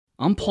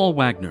I'm Paul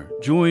Wagner.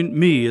 Join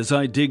me as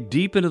I dig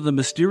deep into the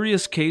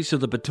mysterious case of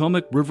the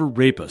Potomac River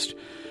rapist.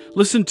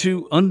 Listen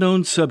to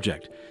Unknown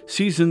Subject,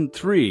 Season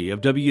 3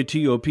 of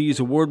WTOP's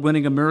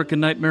award-winning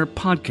American Nightmare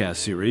podcast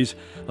series,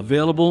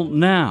 available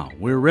now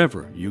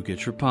wherever you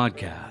get your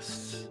podcasts.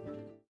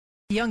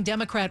 Young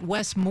Democrat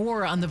Wes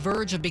Moore on the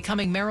verge of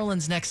becoming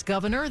Maryland's next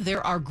governor.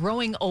 There are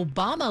growing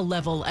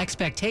Obama-level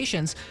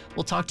expectations.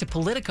 We'll talk to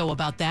Politico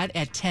about that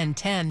at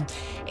 10:10.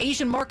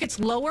 Asian markets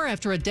lower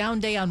after a down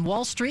day on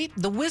Wall Street.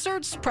 The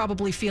Wizards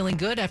probably feeling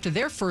good after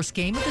their first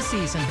game of the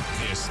season.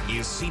 This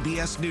is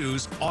CBS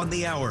News on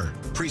the Hour,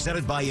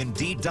 presented by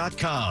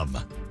Indeed.com.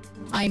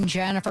 I'm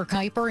Jennifer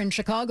Kuiper in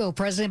Chicago.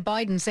 President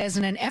Biden says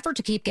in an effort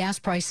to keep gas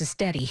prices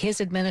steady, his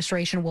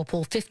administration will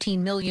pull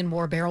 15 million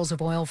more barrels of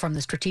oil from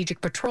the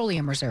Strategic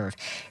Petroleum Reserve.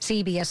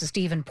 CBS's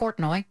Stephen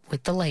Portnoy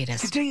with the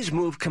latest. Today's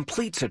move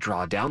completes a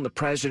drawdown the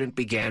president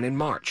began in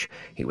March.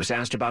 He was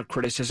asked about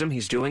criticism.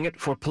 He's doing it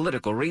for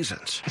political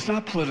reasons. It's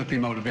not politically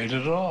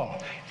motivated at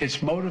all.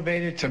 It's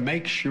motivated to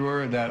make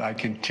sure that I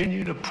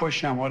continue to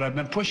push on what I've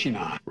been pushing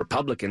on.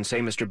 Republicans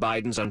say Mr.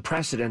 Biden's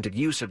unprecedented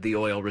use of the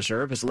oil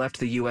reserve has left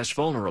the U.S.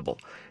 vulnerable.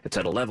 It's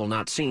at a level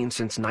not seen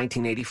since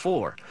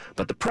 1984,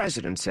 but the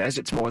president says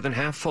it's more than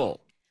half full.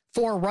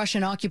 4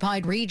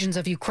 Russian-occupied regions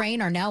of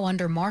Ukraine are now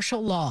under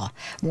martial law.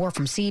 More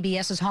from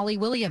CBS's Holly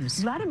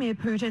Williams. Vladimir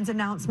Putin's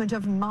announcement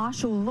of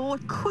martial law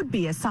could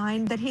be a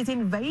sign that his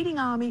invading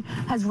army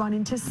has run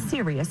into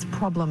serious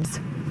problems.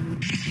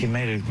 He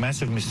made a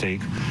massive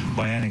mistake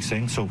by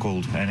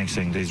so-called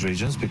annexing these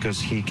regions, because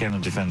he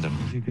cannot defend them.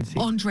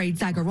 Andrei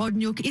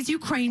Zagorodnyuk is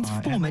Ukraine's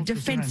former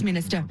defense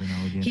minister.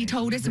 He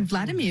told us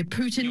Vladimir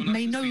Putin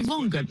may no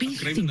longer be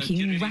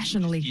thinking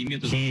rationally.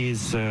 He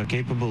is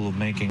capable of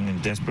making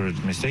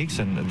desperate mistakes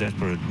and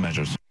desperate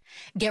measures.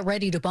 Get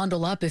ready to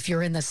bundle up if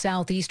you're in the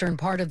southeastern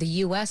part of the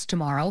U.S.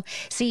 tomorrow.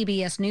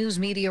 CBS News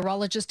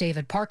meteorologist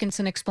David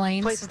Parkinson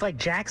explains. Places like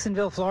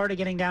Jacksonville, Florida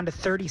getting down to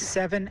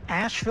 37,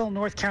 Asheville,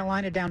 North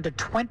Carolina down to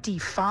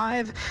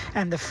 25,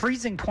 and the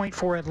freezing point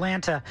for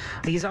Atlanta.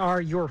 These are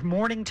your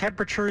morning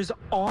temperatures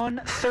on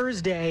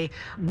Thursday,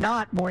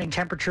 not morning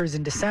temperatures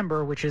in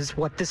December, which is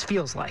what this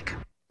feels like.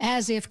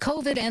 As if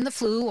COVID and the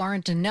flu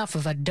aren't enough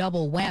of a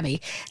double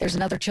whammy, there's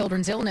another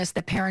children's illness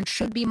that parents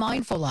should be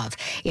mindful of.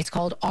 It's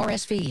called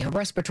RSV, a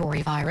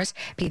respiratory virus.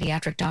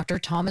 Pediatric doctor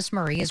Thomas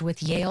Murray is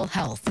with Yale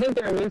Health. I think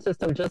their immune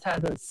system just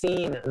hasn't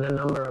seen the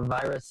number of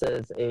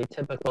viruses a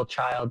typical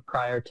child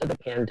prior to the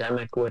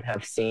pandemic would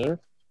have seen.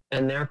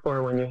 And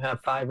therefore, when you have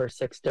 5 or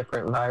 6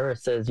 different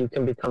viruses, you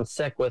can become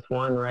sick with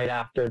one right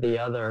after the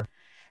other.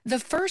 The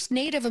first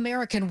Native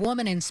American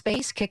woman in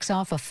space kicks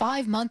off a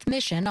 5-month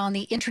mission on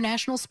the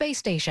International Space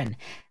Station.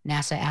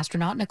 NASA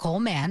astronaut Nicole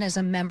Mann is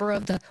a member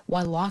of the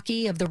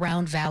Wailaki of the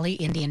Round Valley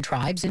Indian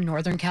tribes in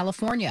Northern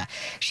California.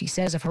 She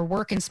says of her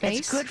work in space,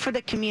 it's good for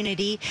the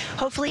community,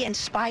 hopefully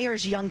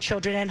inspires young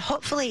children, and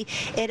hopefully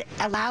it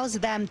allows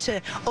them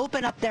to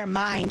open up their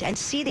mind and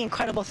see the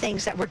incredible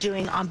things that we're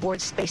doing on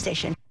board the space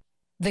station.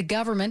 The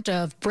government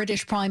of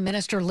British Prime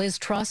Minister Liz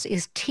Truss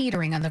is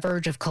teetering on the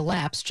verge of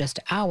collapse just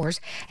hours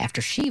after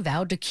she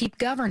vowed to keep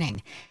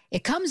governing.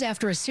 It comes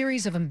after a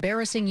series of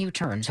embarrassing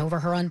U-turns over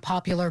her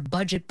unpopular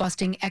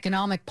budget-busting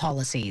economic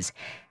policies.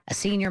 A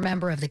senior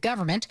member of the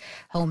government,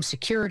 Home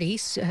Security,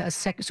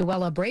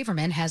 Suella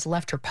Braverman, has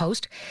left her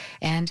post,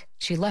 and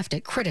she left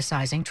it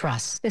criticizing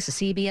Truss. This is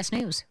CBS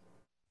News.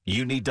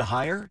 You need to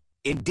hire?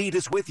 Indeed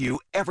is with you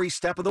every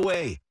step of the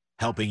way,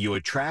 helping you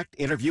attract,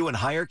 interview, and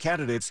hire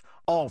candidates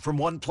all from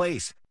one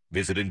place.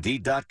 Visit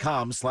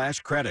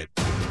Indeed.com/credit.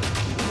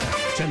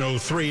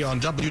 10:03 on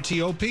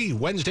WTOP.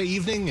 Wednesday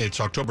evening, it's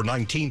October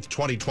 19th,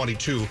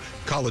 2022.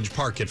 College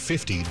Park at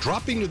 50,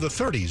 dropping to the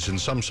 30s in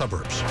some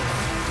suburbs.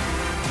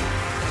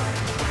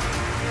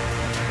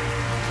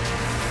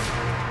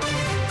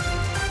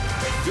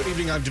 Good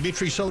evening, I'm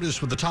Dimitri Sotis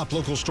with the top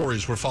local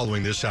stories we're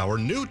following this hour.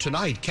 New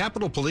tonight,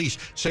 Capitol Police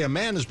say a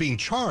man is being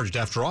charged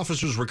after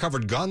officers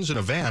recovered guns in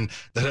a van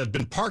that had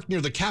been parked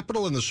near the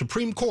Capitol and the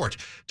Supreme Court.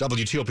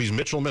 WTOP's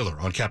Mitchell Miller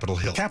on Capitol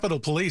Hill. Capitol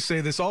Police say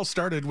this all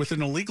started with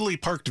an illegally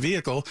parked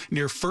vehicle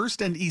near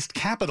 1st and East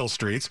Capitol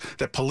Streets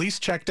that police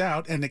checked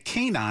out, and a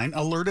canine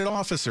alerted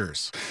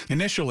officers.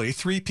 Initially,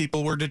 3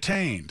 people were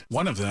detained.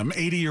 One of them,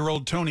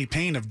 80-year-old Tony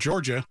Payne of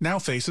Georgia, now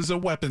faces a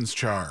weapons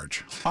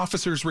charge.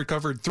 Officers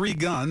recovered 3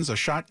 guns, a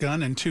shotgun,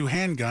 and 2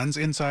 handguns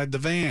inside the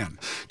van.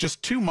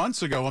 Just 2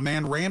 months ago, a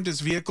man rammed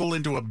his vehicle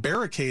into a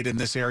barricade in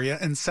this area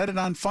and set it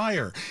on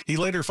fire. He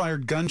later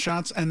fired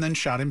gunshots and then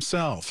shot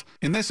himself.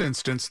 In this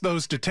instance,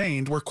 those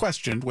detained were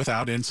questioned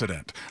without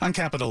incident. On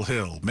Capitol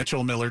Hill,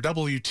 Mitchell Miller,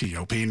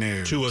 WTOP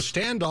News. To a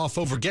standoff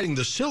over getting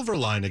the Silver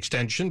Line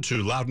extension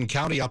to Loudoun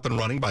County up and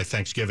running by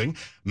Thanksgiving,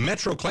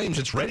 Metro claims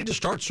it's ready to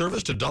start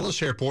service to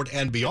Dulles Airport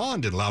and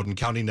beyond in Loudoun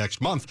County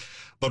next month.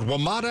 But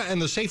WMATA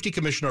and the Safety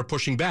Commission are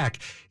pushing back.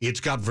 It's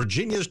got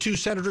Virginia's 2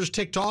 senators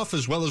ticked off,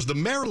 as well as the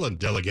Maryland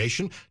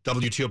delegation.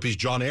 WTOP's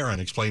John Aaron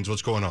explains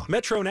what's going on.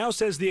 Metro now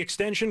says the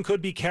extension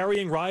could be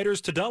carrying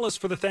riders to Dulles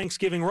for the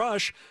Thanksgiving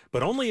rush,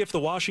 but only if the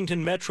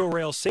Washington Metro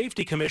Rail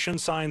Safety Commission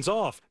signs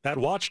off. That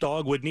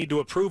watchdog would need to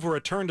approve a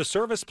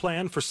return-to-service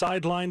plan for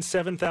Sideline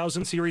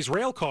 7000 series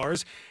rail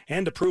cars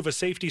and approve a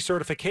safety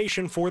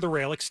certification for the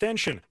rail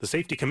extension. The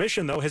Safety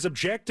Commission, though, has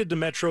objected to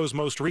Metro's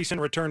most recent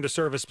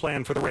return-to-service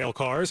plan for the rail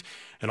cars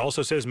and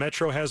also says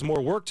Metro has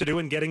more work to do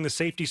in getting the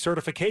safety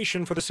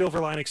certification for the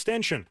Silverline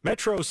extension.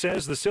 Metro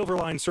says the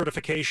Silverline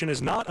certification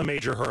is not a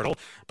major hurdle,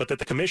 but that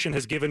the Commission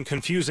has given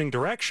confusing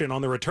direction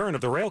on the return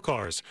of the rail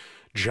cars.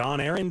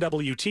 John Aaron,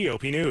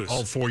 WTOP News.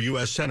 All 4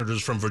 U.S.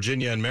 senators from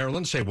Virginia and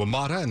Maryland say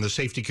WMATA and the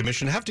Safety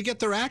Commission have to get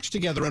their acts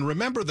together. And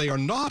remember, they are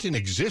not in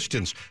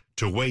existence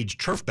to wage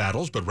turf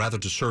battles, but rather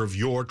to serve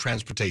your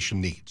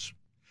transportation needs.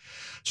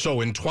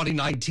 So in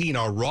 2019,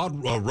 our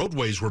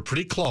roadways were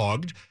pretty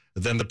clogged.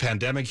 Then the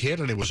pandemic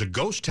hit, and it was a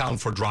ghost town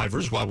for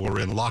drivers while we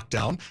were in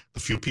lockdown. The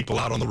few people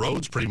out on the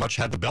roads pretty much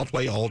had the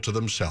Beltway all to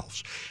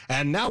themselves.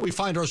 And now we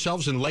find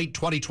ourselves in late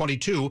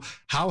 2022.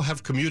 How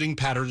have commuting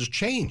patterns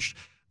changed?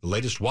 The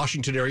latest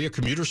Washington area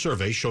commuter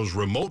survey shows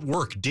remote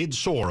work did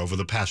soar over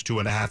the past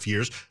 2.5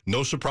 years.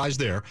 No surprise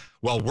there.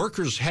 While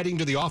workers heading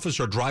to the office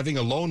are driving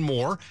alone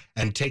more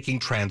and taking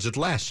transit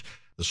less.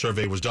 The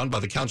survey was done by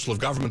the Council of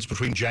Governments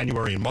between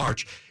January and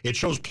March. It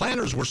shows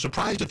planners were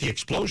surprised at the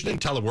explosion in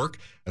telework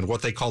and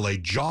what they call a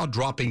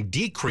jaw-dropping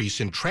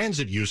decrease in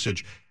transit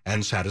usage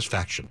and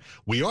satisfaction.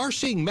 We are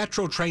seeing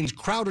metro trains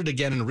crowded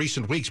again in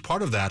recent weeks.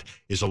 Part of that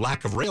is a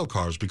lack of rail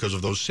cars because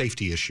of those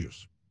safety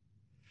issues.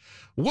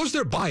 Was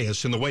there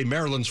bias in the way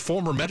Maryland's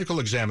former medical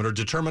examiner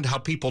determined how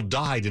people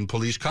died in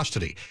police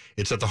custody?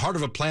 It's at the heart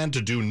of a plan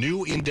to do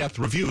new in-depth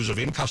reviews of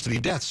in-custody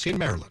deaths in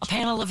Maryland. A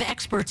panel of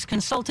experts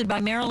consulted by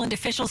Maryland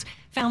officials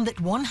found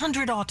that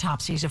 100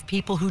 autopsies of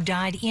people who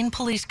died in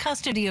police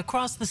custody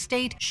across the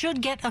state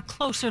should get a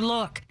closer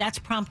look. That's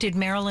prompted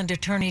Maryland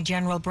Attorney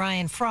General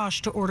Brian Frosch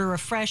to order a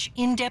fresh,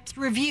 in-depth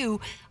review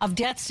of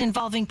deaths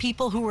involving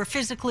people who were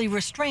physically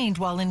restrained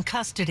while in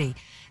custody.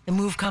 The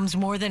move comes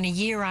more than a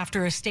year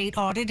after a state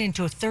audit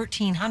into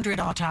 1,300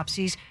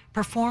 autopsies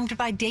performed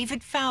by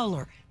David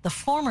Fowler, the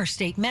former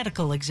state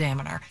medical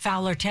examiner.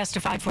 Fowler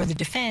testified for the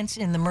defense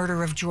in the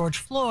murder of George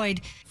Floyd.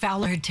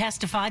 Fowler had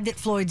testified that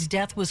Floyd's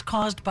death was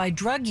caused by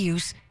drug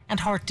use and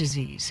heart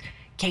disease.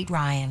 Kate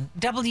Ryan,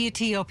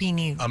 WTOP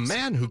News. A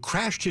man who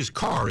crashed his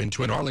car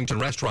into an Arlington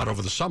restaurant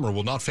over the summer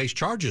will not face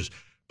charges.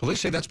 Police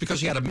say that's because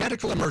he had a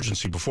medical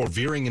emergency before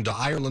veering into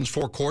Ireland's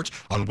forecourts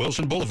on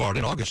Wilson Boulevard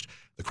in August.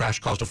 The crash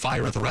caused a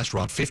fire at the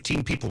restaurant.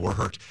 15 people were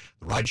hurt.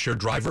 The rideshare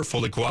driver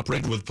fully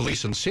cooperated with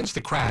police, and since the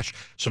crash,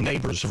 some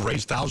neighbors have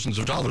raised thousands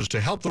of dollars to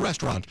help the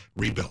restaurant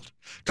rebuild.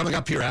 Coming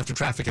up here after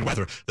traffic and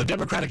weather, the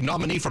Democratic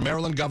nominee for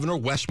Maryland Governor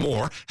Wes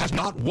Moore has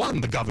not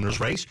won the governor's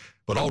race,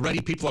 but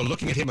already people are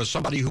looking at him as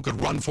somebody who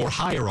could run for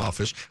higher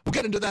office. We'll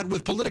get into that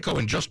with Politico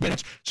in just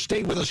minutes.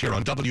 Stay with us here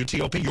on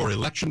WTOP, your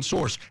election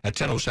source at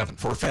 10:07.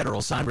 For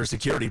federal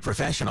cybersecurity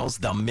professionals,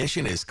 the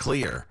mission is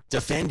clear.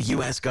 Defend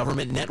U.S.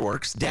 government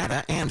networks,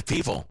 data, and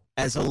people.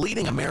 As a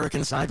leading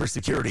American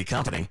cybersecurity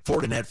company,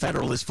 Fortinet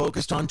Federal is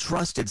focused on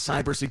trusted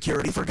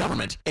cybersecurity for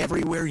government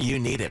everywhere you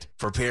need it.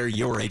 Prepare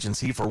your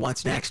agency for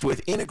what's next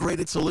with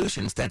integrated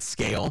solutions that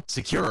scale,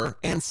 secure,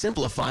 and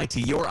simplify to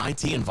your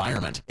IT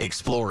environment.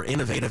 Explore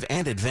innovative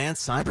and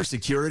advanced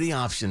cybersecurity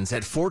options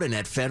at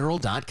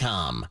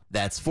FortinetFederal.com.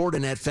 That's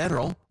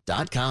FortinetFederal.com.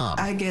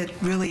 I get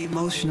really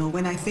emotional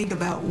when I think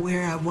about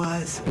where I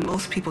was.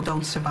 Most people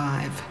don't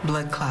survive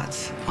blood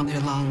clots on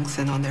their lungs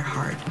and on their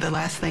heart. The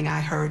last thing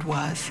I heard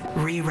was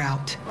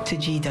reroute to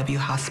GW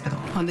Hospital.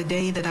 On the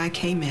day that I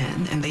came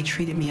in and they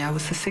treated me, I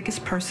was the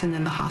sickest person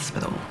in the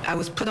hospital. I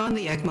was put on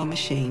the ECMO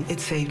machine. It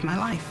saved my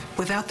life.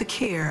 Without the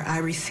care I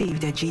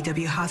received at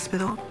GW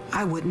Hospital,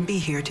 I wouldn't be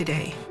here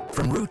today.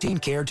 From routine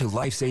care to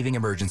life-saving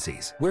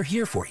emergencies, we're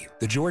here for you.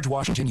 The George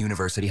Washington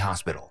University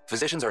Hospital.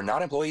 Physicians are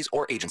not employees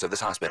or agents of this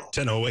hospital.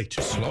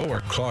 10:08. Slow or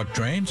clogged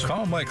drains?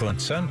 Call Michael &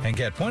 Son and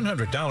get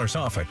 $100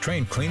 off a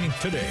drain cleaning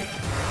today.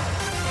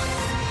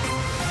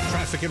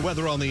 Traffic and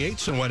weather on the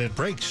 8s and when it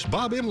breaks.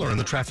 Bob Imler in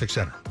the traffic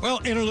center. Well,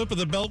 inner loop of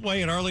the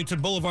Beltway and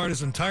Arlington Boulevard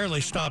is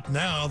entirely stopped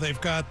now.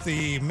 They've got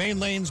the main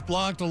lanes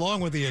blocked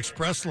along with the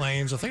express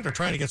lanes. I think they're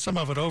trying to get some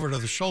of it over to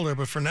the shoulder,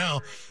 but for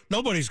now,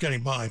 nobody's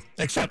getting by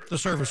except the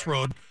service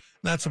road.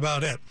 That's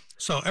about it.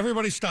 So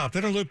everybody stopped.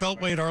 Inner loop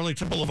Beltway at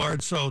Arlington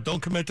Boulevard, so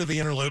don't commit to the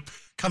inner loop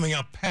coming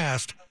up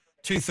past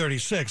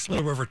 236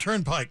 Little River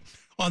Turnpike.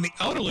 On the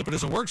outer loop, it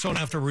is a work zone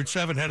after Route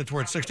 7 headed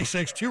towards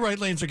 66. Two right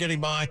lanes are getting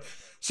by.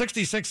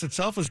 66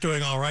 itself is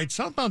doing all right.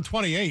 Southbound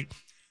 28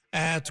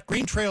 at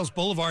Green Trails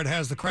Boulevard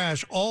has the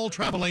crash. All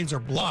travel lanes are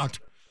blocked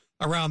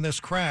around this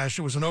crash.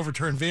 It was an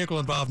overturned vehicle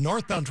involved.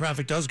 Northbound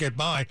traffic does get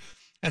by.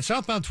 And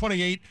southbound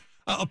 28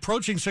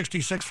 approaching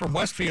 66 from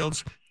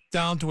Westfields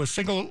down to a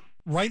single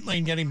right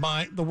lane getting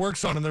by the work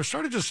zone. And they're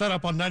starting to set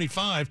up on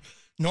 95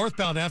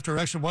 northbound after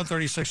exit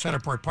 136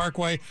 Centerport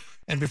Parkway.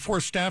 And before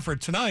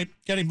Stafford tonight,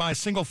 getting by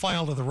single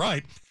file to the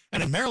right.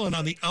 And in Maryland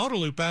on the outer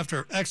loop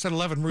after exit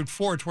 11 Route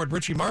 4 toward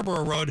Ritchie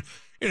Marlboro Road,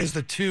 It is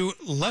the two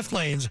left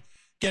lanes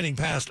getting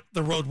past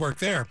the road work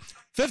there.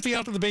 50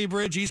 out to the Bay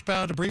Bridge,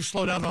 eastbound, a brief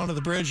slowdown onto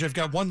the bridge. They've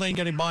got one lane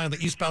getting by on the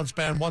eastbound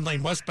span, one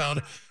lane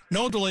westbound.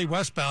 No delay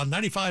westbound.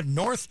 95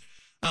 north,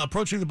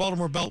 approaching the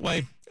Baltimore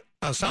Beltway.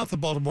 South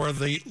of Baltimore,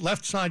 the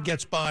left side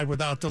gets by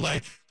without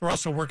delay. They're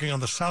also working on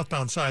the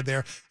southbound side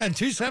there. And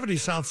 270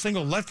 south,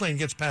 single left lane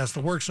gets past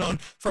the work zone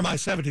from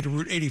I-70 to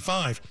Route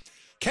 85.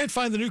 Can't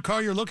find the new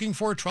car you're looking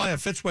for? Try a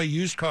Fitzway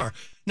used car.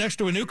 Next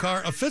to a new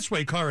car, a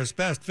Fitzway car is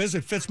best.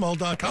 Visit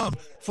fitzmall.com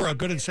for a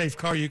good and safe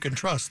car you can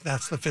trust.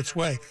 That's the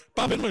Fitzway.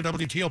 Bob Inler,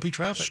 WTOP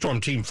Traffic.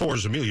 Storm Team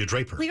 4's Amelia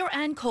Draper. Clear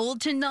and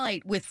cold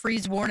tonight with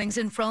freeze warnings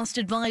and frost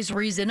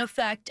advisories in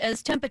effect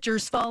as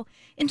temperatures fall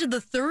into the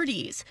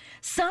 30s.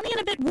 Sunny and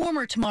a bit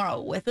warmer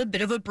tomorrow with a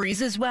bit of a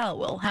breeze as well.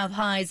 We'll have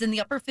highs in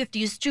the upper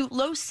 50s to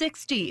low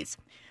 60s.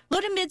 Low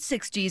to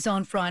mid-60s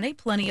on Friday,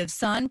 plenty of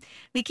sun.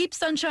 We keep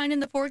sunshine in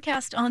the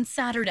forecast on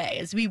Saturday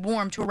as we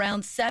warm to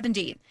around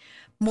 70.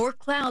 More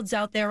clouds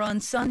out there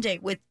on Sunday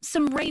with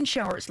some rain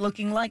showers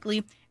looking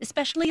likely,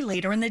 especially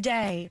later in the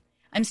day.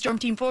 I'm Storm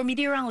Team 4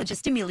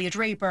 meteorologist Amelia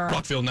Draper.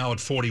 Rockville now at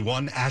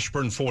 41,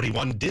 Ashburn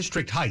 41,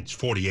 District Heights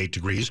 48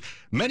 degrees.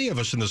 Many of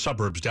us in the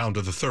suburbs down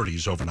to the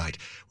 30s overnight.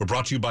 We're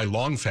brought to you by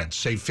Long Fence.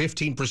 Save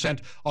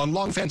 15% on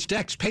Long Fence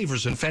decks,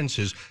 pavers, and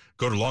fences.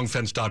 Go to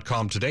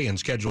longfence.com today and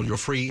schedule your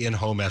free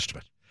in-home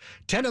estimate.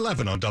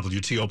 10:11 on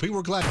WTOP.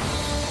 We're glad.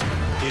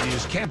 It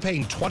is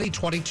campaign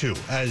 2022.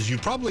 As you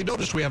probably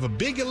noticed, we have a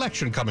big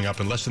election coming up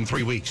in less than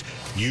 3 weeks.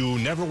 You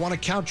never want to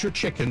count your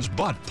chickens,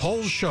 but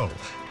polls show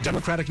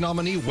Democratic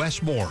nominee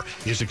Wes Moore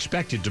is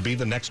expected to be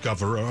the next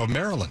governor of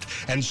Maryland.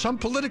 And some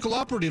political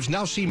operatives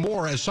now see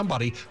Moore as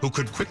somebody who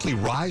could quickly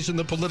rise in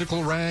the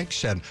political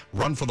ranks and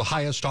run for the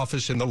highest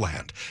office in the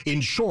land.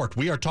 In short,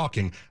 we are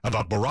talking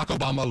about Barack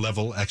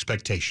Obama-level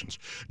expectations.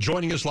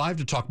 Joining us live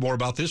to talk more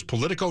about this,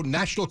 Politico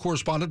national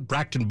correspondent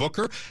Brackton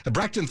Booker.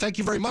 Brackton, thank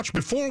you very much.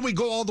 Before we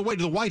go all the way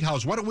to the White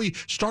House, why don't we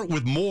start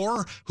with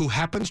Moore, who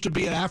happens to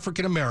be an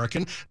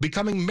African-American,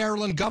 becoming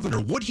Maryland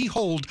governor? Would he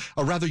hold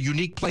a rather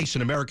unique place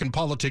in American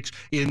politics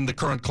in the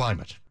current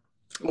climate?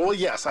 Well,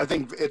 yes, I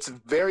think it's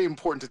very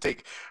important to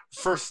take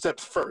first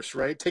steps first,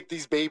 right? Take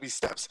these baby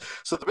steps.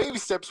 So the baby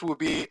steps will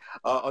be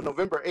on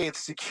November 8th,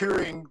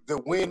 securing the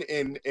win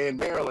in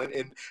Maryland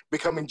and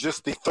becoming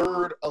just the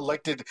third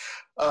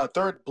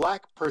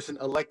black person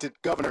elected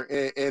governor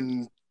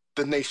in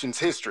the nation's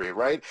history,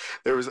 right?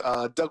 There was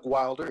Doug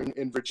Wilder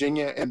in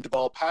Virginia and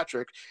Deval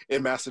Patrick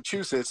in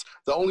Massachusetts,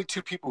 the only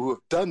two people who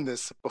have done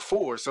this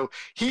before. So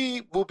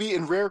he will be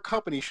in rare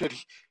company should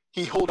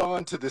he hold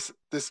on to this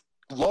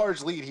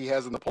large lead he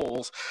has in the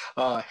polls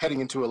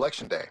heading into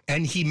Election Day.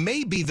 And he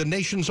may be the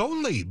nation's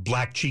only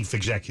black chief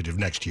executive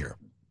next year.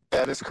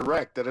 That is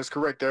correct. That is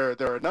correct. There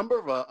are a number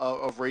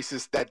of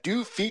races that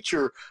do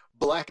feature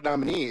black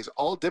nominees,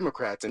 all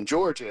Democrats in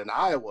Georgia and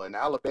Iowa and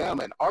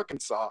Alabama and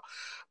Arkansas.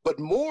 But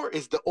Moore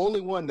is the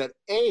only one that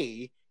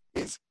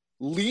is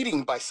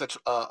leading by such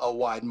a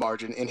wide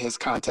margin in his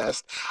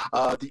contest.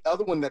 The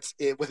other one that's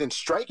within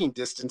striking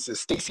distance is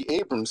Stacey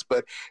Abrams,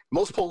 but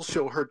most polls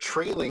show her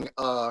trailing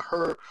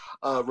her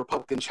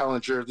Republican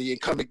challenger, the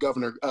incumbent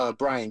governor,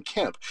 Brian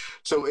Kemp.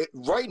 So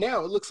right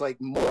now, it looks like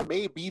Moore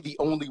may be the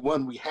only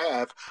one we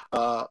have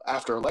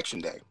after Election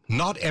Day.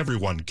 Not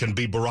everyone can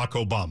be Barack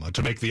Obama,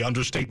 to make the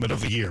understatement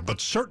of the year, but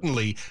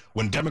certainly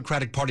when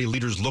Democratic Party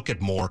leaders look at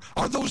Moore,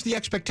 are those the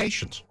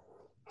expectations?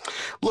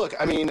 Look,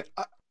 I mean,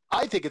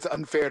 I think it's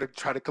unfair to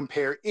try to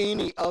compare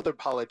any other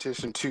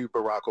politician to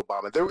Barack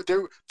Obama.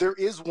 There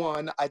is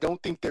one. I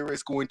don't think there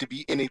is going to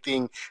be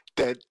anything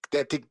that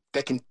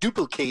can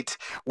duplicate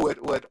what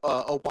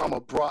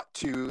Obama brought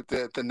to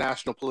the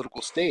national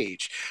political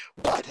stage.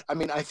 But I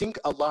mean, I think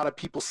a lot of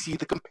people see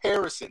the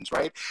comparisons,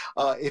 right?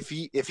 If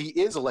he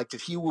is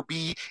elected, he will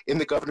be in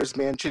the governor's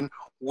mansion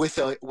with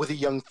a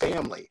young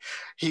family.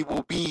 He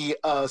will be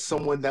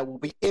someone that will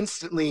be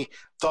instantly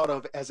thought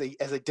of as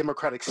a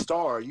Democratic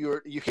star.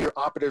 You hear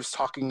operatives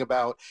talking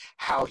about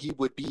how he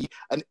would be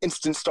an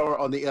instant star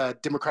on the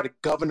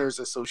Democratic Governors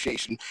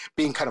Association,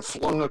 being kind of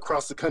flung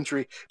across the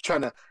country,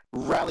 trying to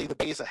rally the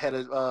base ahead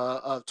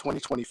of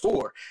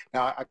 2024.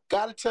 Now, I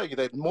got to tell you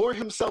that Moore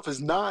himself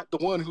is not the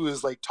one who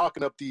is like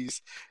talking up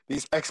these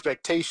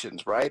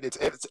expectations, right?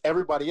 It's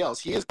everybody else.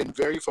 He has been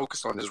very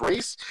focused on his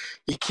race.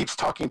 He keeps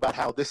talking about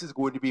how this is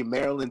going to be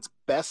Maryland's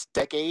best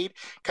decade,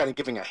 kind of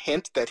giving a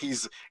hint that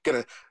he's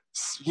going to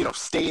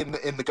stay in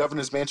the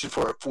governor's mansion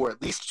for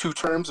at least 2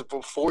 terms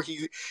before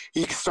he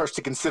starts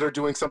to consider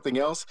doing something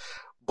else.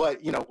 But,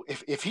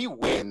 if he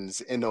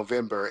wins in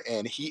November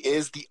and he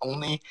is the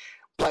only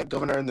black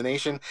governor in the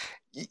nation,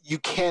 you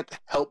can't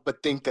help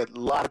but think that a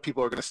lot of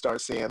people are going to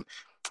start saying,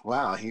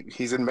 wow,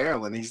 he's in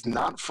Maryland. He's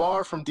not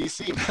far from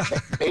D.C.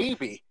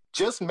 Maybe,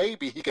 just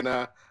maybe, he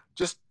can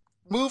just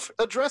move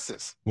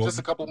addresses just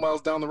a couple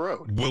miles down the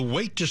road. We'll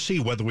wait to see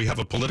whether we have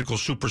a political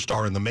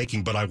superstar in the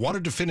making, but I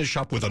wanted to finish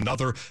up with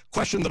another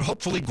question that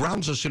hopefully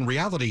grounds us in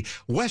reality.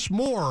 Wes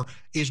Moore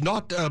is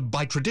not,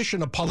 by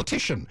tradition, a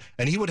politician,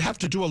 and he would have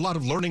to do a lot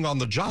of learning on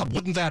the job.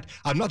 Wouldn't that,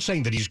 I'm not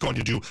saying that he's going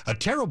to do a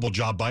terrible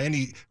job by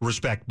any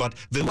respect, but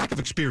the lack of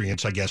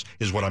experience, I guess,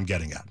 is what I'm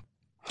getting at.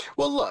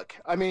 Well, look,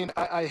 I mean,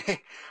 I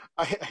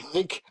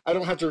think I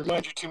don't have to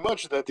remind you too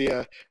much that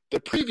the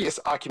previous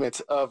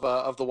occupants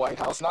of the White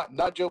House,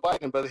 not Joe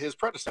Biden, but his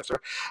predecessor,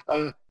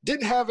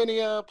 didn't have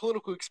any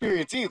political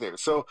experience either.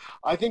 So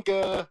I think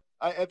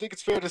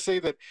it's fair to say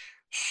that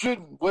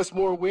should Wes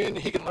Moore win,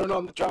 he can learn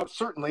on the job,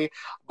 certainly.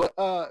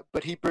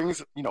 But he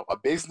brings a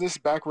business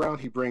background,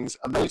 he brings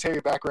a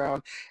military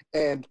background,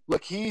 and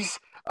look,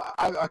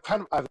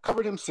 I've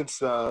covered him since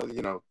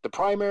the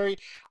primary.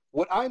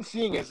 What I'm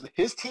seeing is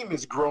his team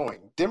is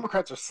growing.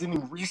 Democrats are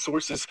sending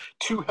resources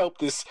to help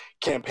this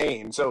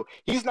campaign. So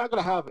he's not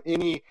going to have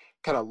any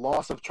kind of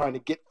loss of trying to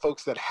get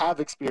folks that have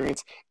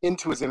experience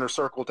into his inner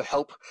circle to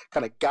help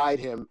kind of guide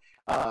him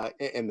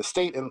in the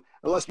state. And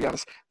let's be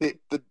honest,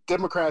 the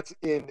Democrats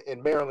in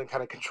Maryland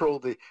kind of control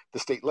the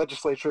state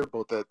legislature,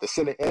 both the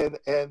Senate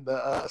and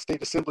the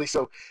state assembly.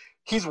 So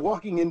he's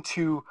walking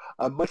into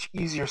a much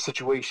easier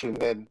situation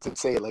than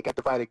say like a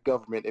divided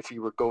government if he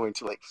were going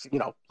to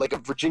like a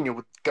Virginia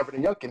with Governor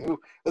Youngkin, who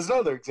is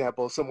another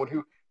example of someone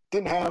who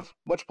didn't have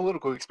much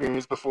political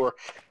experience before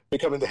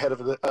becoming the head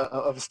of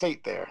a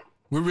state there.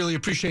 We really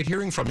appreciate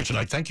hearing from you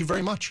tonight. Thank you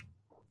very much.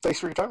 Thanks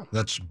for your time.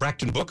 That's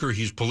Braxton Booker.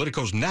 He's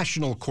Politico's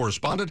national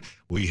correspondent.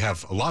 We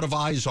have a lot of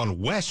eyes on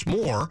Wes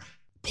Moore,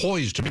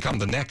 poised to become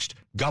the next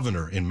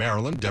governor in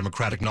Maryland,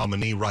 Democratic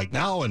nominee right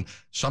now, and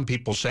some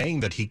people saying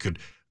that he could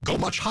go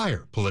much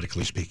higher,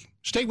 politically speaking.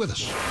 Stay with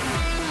us.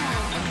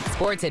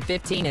 Sports at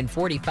 15 and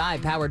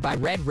 45, powered by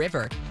Red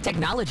River.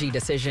 Technology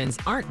decisions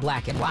aren't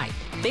black and white.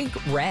 Think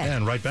red.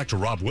 And right back to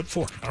Rob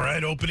Woodfork. All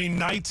right, opening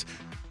night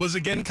was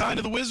again kind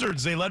of the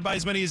Wizards. They led by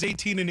as many as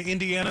 18 in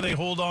Indiana. They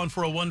hold on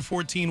for a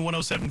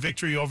 114-107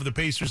 victory over the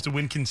Pacers to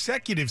win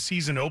consecutive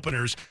season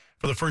openers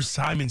for the first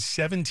time in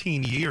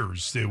 17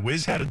 years. The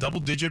Wiz had a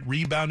double-digit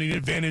rebounding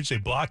advantage. They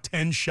blocked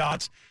 10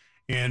 shots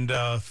and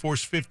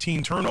forced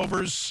 15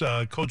 turnovers.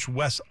 Coach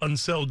Wes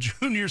Unseld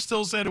Jr.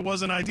 still said it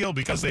wasn't ideal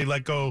because they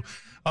let go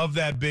of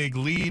that big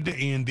lead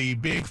in the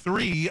big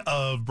three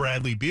of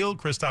Bradley Beal,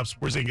 Kristaps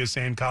Porzingis,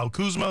 and Kyle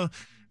Kuzma.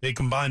 They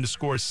combined to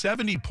score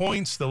 70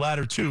 points, the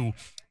latter two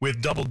with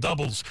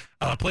double-doubles.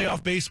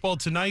 Playoff baseball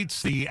tonight,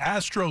 the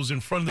Astros in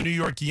front of the New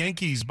York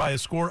Yankees by a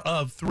score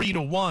of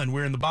 3-1.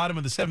 We're in the bottom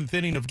of the seventh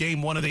inning of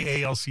Game 1 of the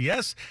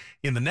ALCS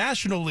in the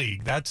National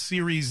League. That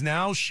series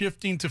now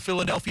shifting to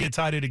Philadelphia,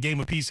 tied at a game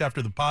apiece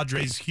after the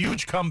Padres'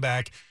 huge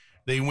comeback.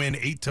 They win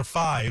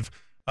 8-5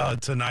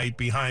 tonight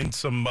behind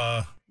some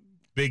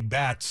big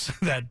bats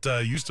that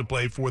used to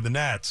play for the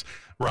Nats.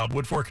 Rob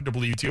Woodfork,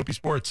 WTOP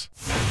Sports.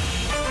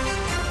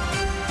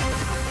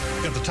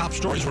 Got the top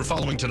stories we're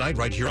following tonight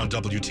right here on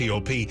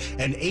WTOP.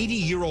 An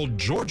 80-year-old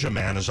Georgia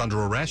man is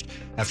under arrest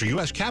after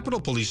U.S. Capitol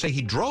Police say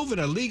he drove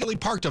and illegally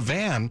parked a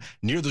van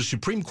near the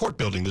Supreme Court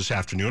building this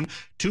afternoon.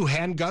 2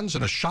 handguns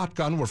and a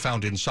shotgun were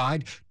found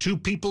inside. 2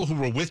 people who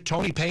were with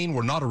Tony Payne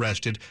were not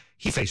arrested.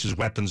 He faces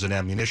weapons and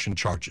ammunition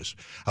charges.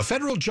 A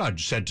federal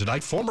judge said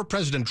tonight former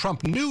President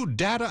Trump knew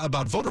data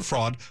about voter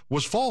fraud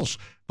was false,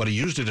 but he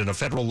used it in a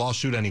federal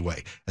lawsuit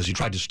anyway, as he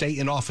tried to stay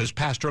in office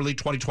past early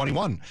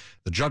 2021.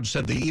 The judge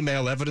said the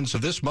email evidence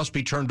of this must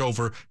be turned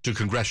over to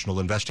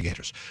congressional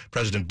investigators.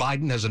 President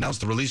Biden has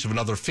announced the release of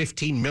another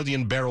 15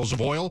 million barrels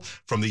of oil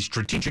from the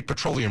Strategic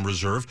Petroleum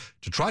Reserve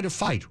to try to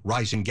fight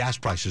rising gas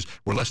prices.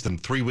 We're less than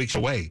 3 weeks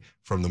away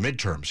from the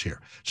midterms here.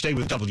 Stay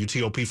with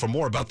WTOP for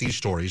more about these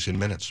stories in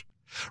minutes.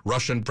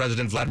 Russian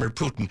President Vladimir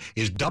Putin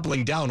is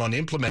doubling down on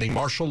implementing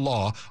martial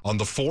law on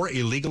the 4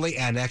 illegally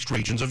annexed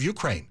regions of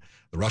Ukraine.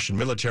 The Russian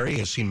military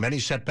has seen many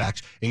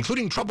setbacks,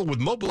 including trouble with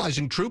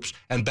mobilizing troops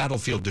and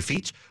battlefield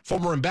defeats.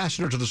 Former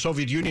ambassador to the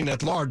Soviet Union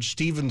at large,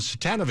 Steven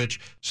Setanovich,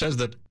 says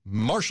that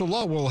martial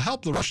law will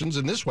help the Russians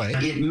in this way.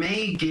 It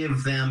may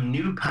give them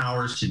new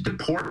powers to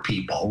deport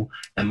people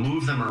and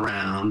move them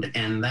around,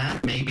 and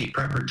that may be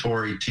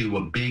preparatory to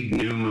a big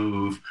new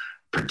move,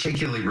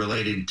 particularly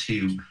related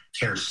to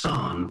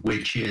Kherson,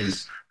 which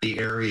is the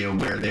area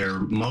where they're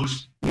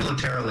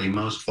militarily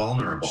most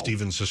vulnerable.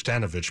 Steven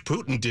Sestanovich.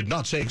 Putin did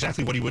not say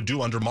exactly what he would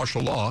do under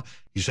martial law.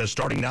 He says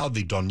starting now,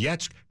 the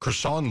Donetsk,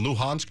 Kherson,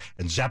 Luhansk,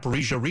 and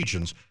Zaporizhia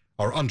regions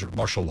are under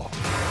martial law.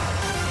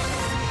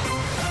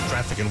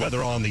 Traffic and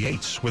weather on the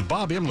 8s with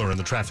Bob Imler in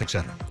the traffic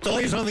center.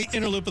 Delays on the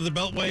inner loop of the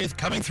Beltway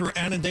coming through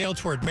Annandale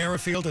toward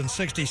Merrifield and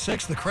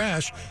 66. The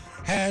crash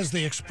has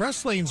the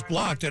express lanes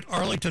blocked at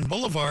Arlington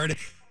Boulevard.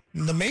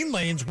 The main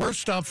lanes were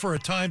stopped for a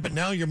time, but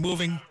now you're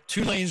moving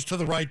 2 lanes to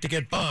the right to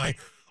get by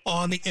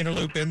on the inner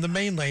loop in the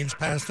main lanes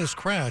past this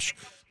crash.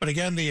 But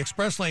again, the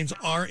express lanes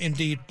are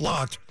indeed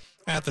blocked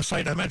at the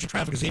site. I imagine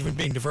traffic is even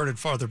being diverted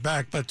farther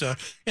back, but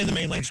in the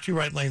main lanes, 2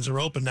 right lanes are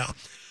open now.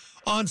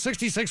 On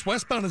 66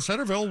 westbound in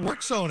Centerville,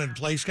 work zone in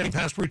place, getting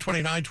past Route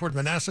 29 toward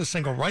Manassas.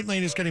 Single right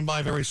lane is getting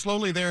by very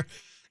slowly there.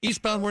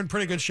 Eastbound, we're in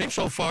pretty good shape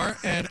so far.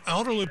 And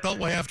outer loop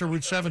beltway after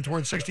Route 7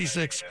 towards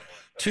 66.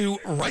 2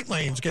 right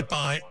lanes get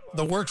by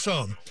the work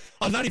zone.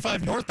 On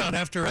 95 northbound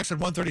after exit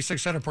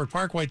 136 Centerport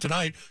Parkway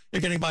tonight,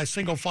 you're getting by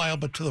single file,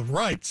 but to the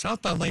right,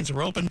 southbound lanes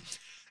are open.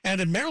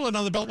 And in Maryland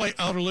on the beltway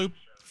outer loop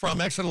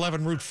from exit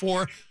 11 Route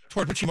 4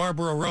 toward Ritchie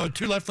Marlboro Road,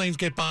 2 left lanes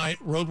get by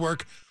road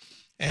work.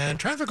 And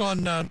traffic on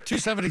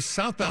 270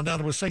 southbound down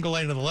to a single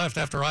lane to the left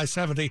after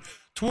I-70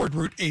 toward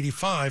Route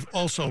 85,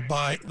 also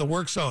by the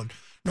work zone.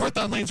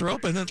 Northbound lanes are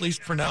open, at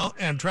least for now,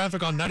 and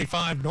traffic on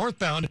 95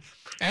 northbound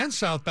and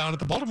southbound at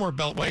the Baltimore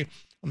Beltway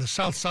on the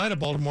south side of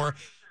Baltimore,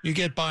 you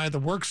get by the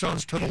work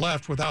zones to the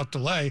left without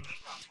delay.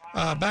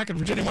 Back in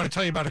Virginia, I want to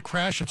tell you about a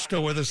crash that's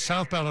still with us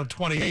southbound on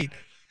 28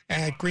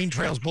 at Green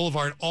Trails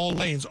Boulevard. All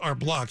lanes are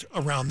blocked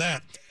around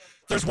that.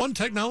 There's one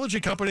technology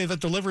company that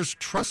delivers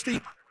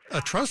trusted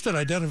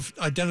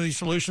identity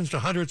solutions to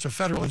hundreds of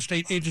federal and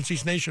state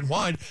agencies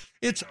nationwide.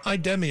 It's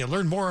Idemia.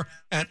 Learn more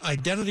at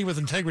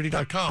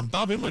identitywithintegrity.com.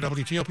 Bob Imler,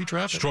 WTOP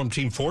Traffic. Storm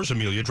Team 4's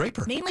Amelia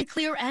Draper. Mainly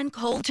clear and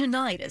cold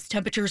tonight as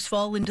temperatures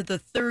fall into the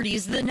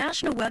 30s. The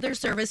National Weather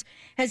Service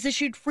has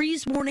issued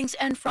freeze warnings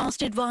and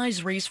frost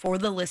advisories for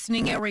the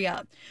listening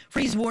area.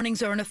 Freeze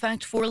warnings are in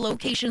effect for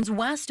locations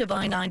west of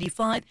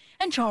I-95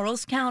 and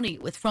Charles County,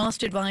 with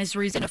frost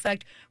advisories in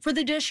effect for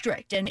the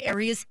district and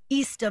areas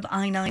east of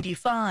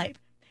I-95.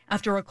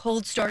 After a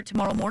cold start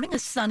tomorrow morning, a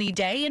sunny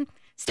day and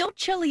still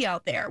chilly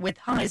out there with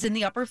highs in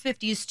the upper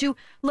 50s to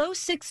low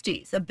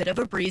 60s. A bit of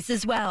a breeze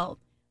as well.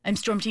 I'm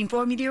Storm Team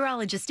 4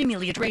 meteorologist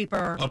Amelia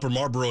Draper. Upper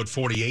Marlboro at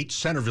 48,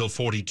 Centerville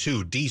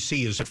 42,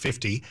 D.C. is at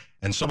 50,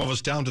 and some of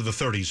us down to the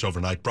 30s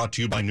overnight. Brought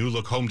to you by New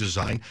Look Home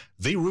Design,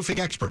 the roofing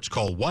experts.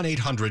 Call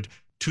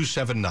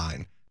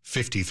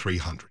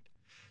 1-800-279-5300.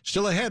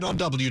 Still ahead on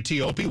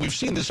WTOP, we've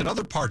seen this in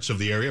other parts of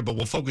the area, but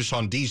we'll focus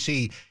on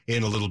D.C.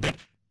 in a little bit.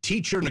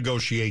 Teacher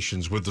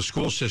negotiations with the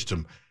school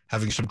system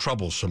having some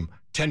trouble, some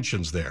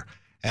tensions there.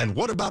 And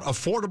what about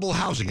affordable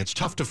housing? It's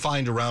tough to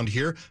find around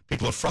here.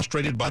 People are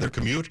frustrated by their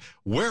commute.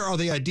 Where are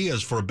the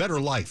ideas for a better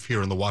life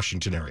here in the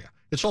Washington area?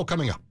 It's all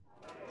coming up.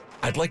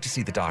 I'd like to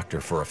see the doctor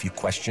for a few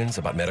questions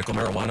about medical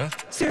marijuana.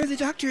 Sir, the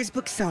doctor is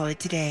booked solid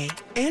today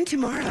and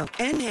tomorrow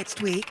and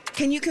next week.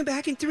 Can you come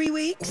back in 3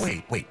 weeks?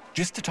 Wait.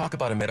 Just to talk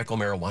about a medical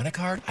marijuana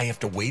card, I have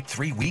to wait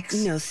 3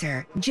 weeks? No,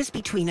 sir. Just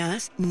between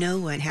us, no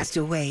one has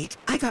to wait.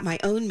 I got my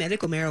own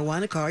medical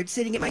marijuana card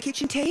sitting at my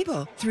kitchen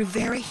table through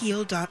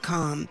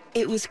VeriHeal.com.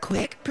 It was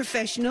quick,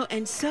 professional,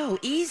 and so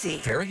easy.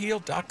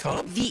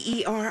 VeriHeal.com?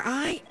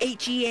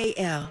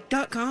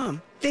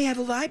 VeriHeal.com. They have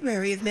a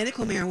library of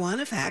medical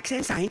marijuana facts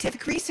and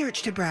scientific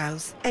research to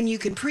browse. And you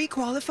can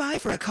pre-qualify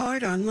for a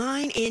card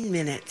online in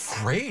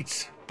minutes.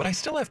 Great. But I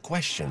still have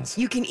questions.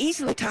 You can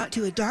easily talk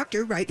to a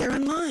doctor right there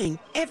online.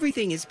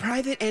 Everything is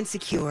private and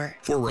secure.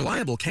 For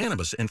reliable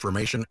cannabis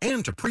information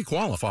and to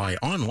pre-qualify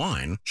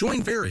online,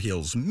 join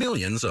VeriHeal's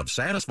millions of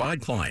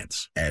satisfied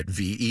clients at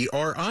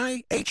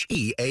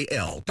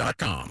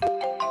VeriHeal.com.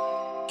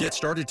 Get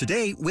started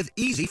today with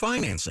easy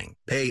financing.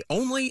 Pay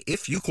only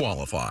if you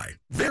qualify.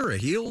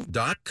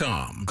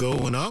 VeriHeal.com.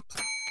 Going up?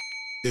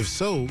 If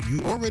so,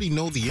 you already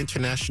know the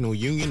International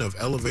Union of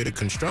Elevator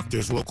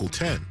Constructors Local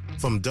 10.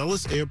 From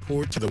Dulles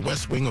Airport to the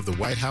west wing of the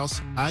White House,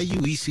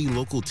 IUEC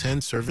Local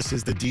 10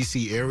 services the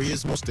D.C.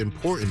 area's most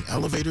important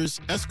elevators,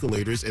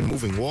 escalators, and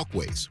moving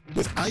walkways.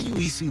 With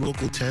IUEC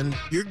Local 10,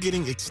 you're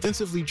getting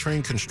extensively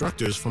trained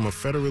constructors from a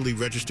federally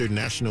registered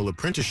national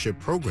apprenticeship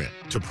program.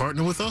 To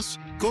partner with us,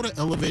 go to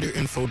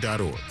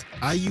elevatorinfo.org.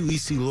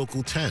 IUEC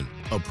Local 10,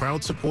 a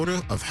proud supporter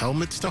of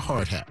helmets to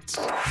hard hats.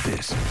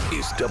 This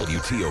is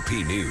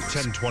WTOP News.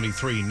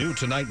 1023 new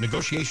tonight.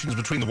 Negotiations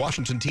between the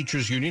Washington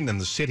Teachers Union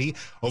and the city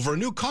over a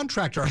new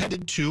contract are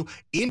headed to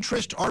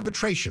interest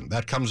arbitration.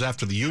 That comes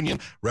after the union,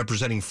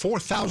 representing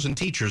 4,000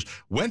 teachers,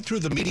 went through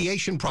the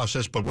mediation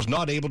process but was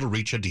not able to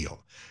reach a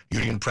deal.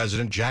 Union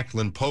President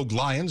Jacqueline Pogue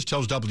Lyons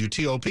tells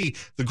WTOP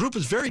the group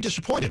is very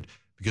disappointed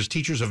because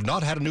teachers have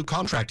not had a new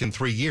contract in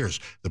 3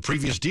 years. The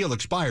previous deal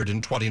expired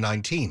in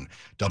 2019.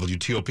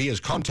 WTOP has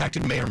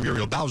contacted Mayor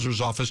Muriel Bowser's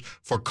office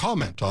for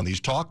comment on these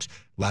talks.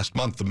 Last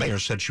month, the mayor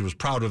said she was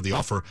proud of the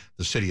offer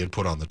the city had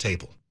put on the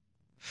table.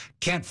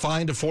 Can't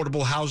find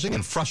affordable housing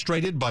and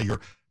frustrated by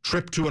your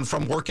trip to and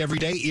from work every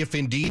day, if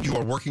indeed you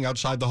are working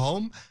outside the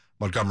home?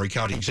 Montgomery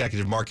County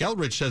Executive Mark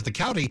Eldridge says the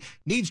county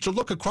needs to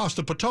look across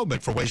the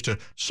Potomac for ways to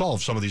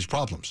solve some of these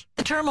problems.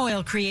 The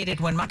turmoil created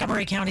when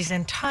Montgomery County's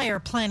entire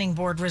planning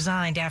board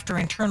resigned after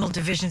internal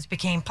divisions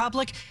became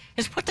public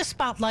has put the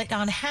spotlight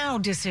on how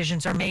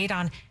decisions are made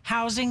on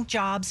housing,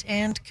 jobs,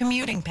 and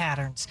commuting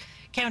patterns.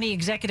 County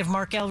Executive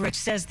Mark Eldridge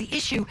says the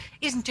issue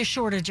isn't a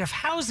shortage of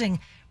housing,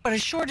 but a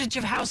shortage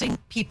of housing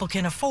people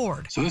can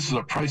afford. So this is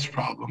a price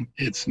problem.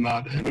 It's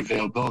not an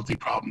availability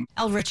problem.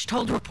 Elrich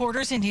told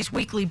reporters in his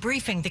weekly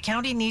briefing the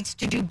county needs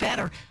to do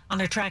better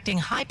on attracting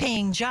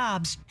high-paying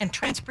jobs, and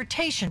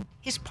transportation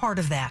is part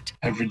of that.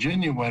 And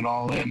Virginia went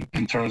all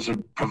in terms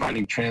of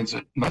providing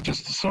transit, not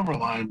just the Silver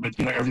Line, but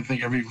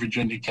everything. Every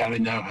Virginia county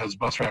now has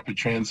bus rapid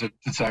transit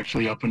that's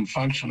actually up and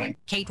functioning.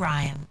 Kate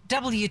Ryan,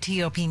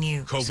 WTOP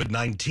News.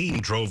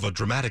 COVID-19 drove a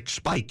dramatic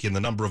spike in the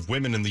number of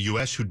women in the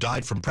U.S. who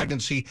died from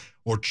pregnancy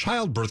or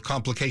childbirth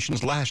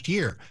complications last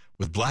year,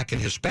 with Black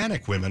and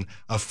Hispanic women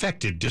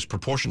affected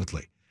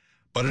disproportionately.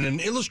 But in an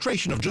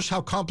illustration of just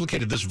how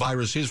complicated this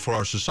virus is for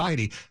our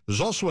society,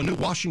 there's also a new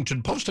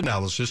Washington Post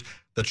analysis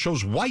that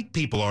shows white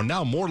people are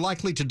now more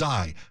likely to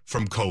die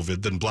from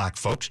COVID than black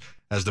folks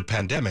as the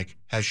pandemic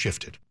has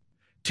shifted.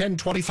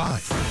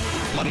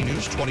 10:25. Money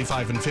News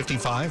 25 and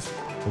 55.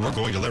 We're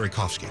going to Larry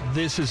Kofsky.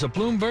 This is a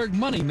Bloomberg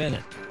Money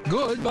Minute.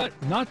 Good, but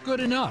not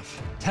good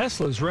enough.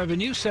 Tesla's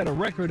revenue set a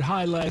record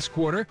high last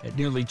quarter at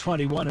nearly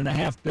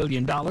 $21.5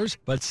 billion,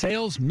 but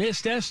sales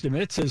missed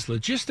estimates as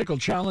logistical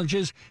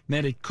challenges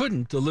meant it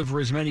couldn't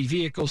deliver as many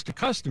vehicles to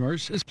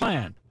customers as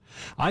planned.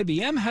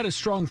 IBM had a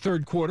strong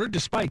third quarter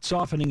despite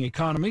softening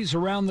economies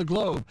around the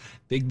globe.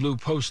 Big Blue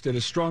posted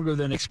a stronger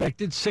than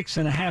expected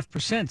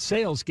 6.5%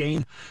 sales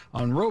gain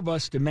on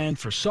robust demand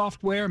for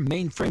software,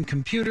 mainframe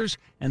computers,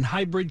 and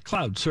hybrid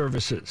cloud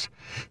services.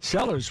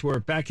 Sellers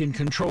were back in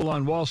control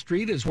on Wall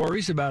Street as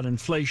worries about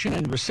inflation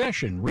and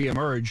recession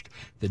reemerged.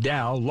 The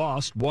Dow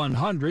lost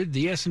 100,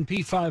 the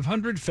S&P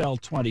 500 fell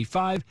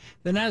 25,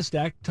 the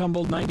Nasdaq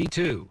tumbled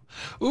 92.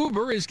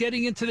 Uber is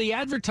getting into the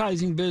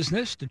advertising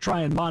business to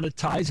try and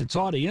monetize its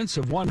audience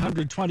of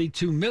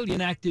 122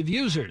 million active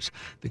users.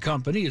 The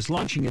company is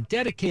launching a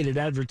dedicated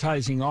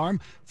advertising arm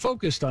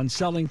focused on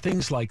selling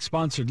things like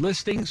sponsored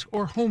listings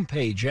or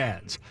homepage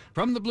ads.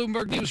 From the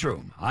Bloomberg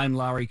Newsroom, I'm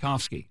Larry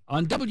Kofsky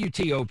on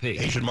WTOP.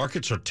 Asian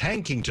markets are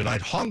tanking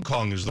tonight. Hong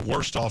Kong is the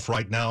worst off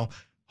right now.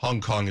 Hong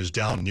Kong is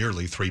down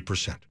nearly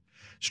 3%.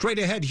 Straight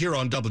ahead here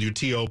on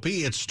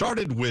WTOP, it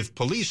started with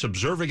police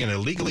observing an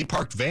illegally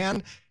parked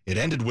van. It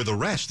ended with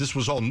arrest. This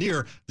was all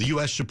near the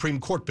U.S. Supreme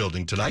Court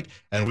building tonight,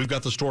 and we've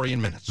got the story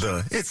in minutes.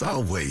 It's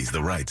always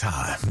the right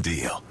time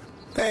deal.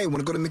 Hey, want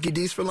to go to Mickey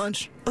D's for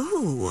lunch?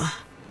 Ooh,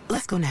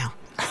 let's go now.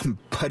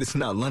 But it's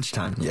not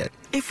lunchtime yet.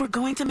 If we're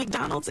going to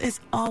McDonald's, it's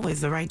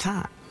always the right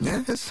time.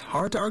 Yeah, it's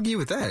hard to argue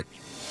with that.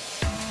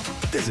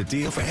 There's a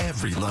deal for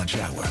every lunch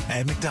hour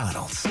at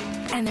McDonald's.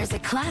 And there's a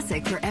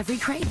classic for every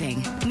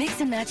craving.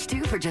 Mix and match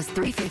 2 for just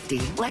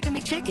 $3.50, like a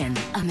McChicken,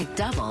 a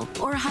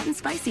McDouble, or a hot and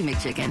spicy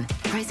McChicken.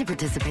 Price and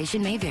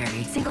participation may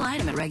vary. Single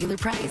item at regular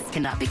price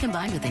cannot be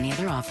combined with any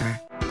other offer.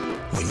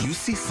 When you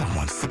see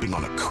someone sipping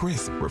on a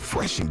crisp,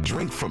 refreshing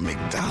drink from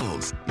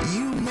McDonald's,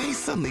 you may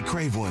suddenly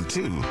crave one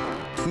too.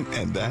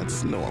 And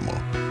that's normal.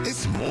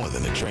 It's more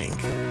than a drink.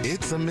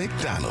 It's a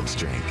McDonald's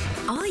drink.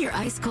 All your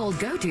ice-cold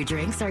go-to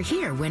drinks are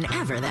here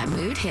whenever that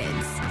mood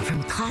hits.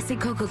 From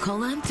classic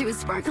Coca-Cola to a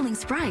sparkling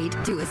Sprite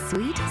to a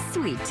sweet,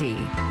 sweet tea.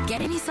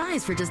 Get any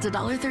size for just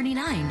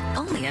 $1.39,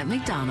 only at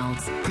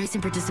McDonald's. Price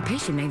and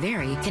participation may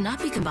vary.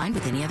 Cannot be combined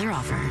with any other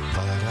offer.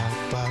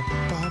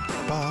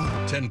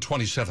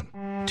 10:27.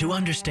 To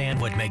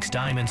understand what makes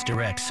Diamonds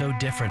Direct so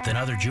different than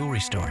other jewelry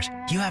stores,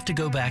 you have to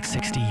go back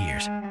 60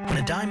 years, when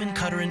a diamond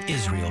cutter in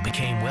Israel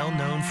became well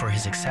known for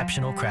his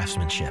exceptional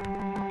craftsmanship.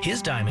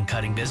 His diamond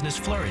cutting business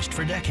flourished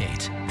for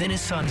decades. Then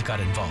his sons got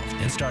involved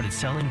and started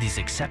selling these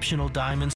exceptional diamonds